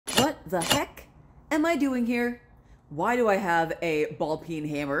the heck am I doing here? Why do I have a ball peen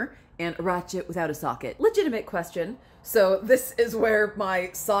hammer and a ratchet without a socket? Legitimate question. So this is where my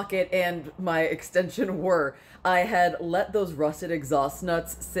socket and my extension were. I had let those rusted exhaust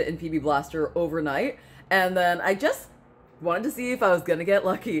nuts sit in PB Blaster overnight, and then I just wanted to see if I was gonna get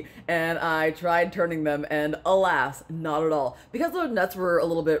lucky, and I tried turning them, and alas, not at all. Because the nuts were a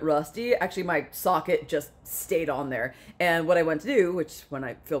little bit rusty, actually my socket just stayed on there. And what I went to do, which when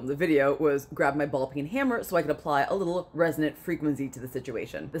I filmed the video, was grab my ball peen hammer so I could apply a little resonant frequency to the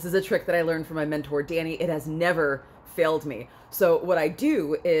situation. This is a trick that I learned from my mentor, Danny. It has never failed me. So what I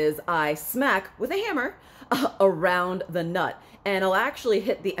do is I smack with a hammer around the nut, and I'll actually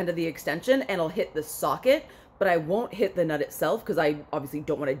hit the end of the extension and I'll hit the socket, but I won't hit the nut itself because I obviously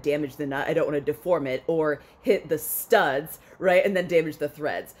don't want to damage the nut. I don't want to deform it or hit the studs, right? And then damage the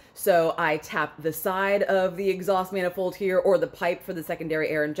threads. So I tap the side of the exhaust manifold here or the pipe for the secondary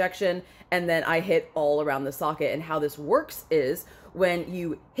air injection, and then I hit all around the socket. And how this works is when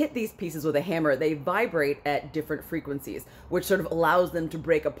you hit these pieces with a hammer, they vibrate at different frequencies, which sort of allows them to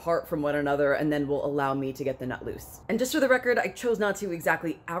break apart from one another and then will allow me to get the nut loose. And just for the record, I chose not to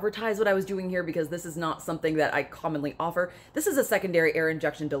exactly advertise what I was doing here because this is not something that I commonly offer. This is a secondary air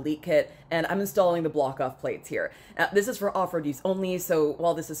injection delete kit, and I'm installing the block-off plates here. Now, this is for off-road use only, so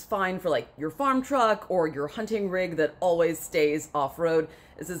while this is fine for like your farm truck or your hunting rig that always stays off-road,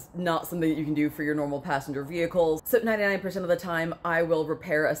 this is not something that you can do for your normal passenger vehicles. So 99% of the time, I will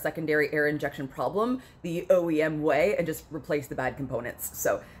repair a secondary air injection problem the OEM way and just replace the bad components.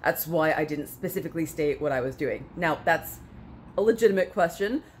 So that's why I didn't specifically state what I was doing. Now, that's a legitimate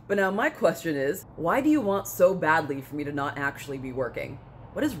question, but now my question is, why do you want so badly for me to not actually be working?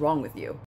 What is wrong with you?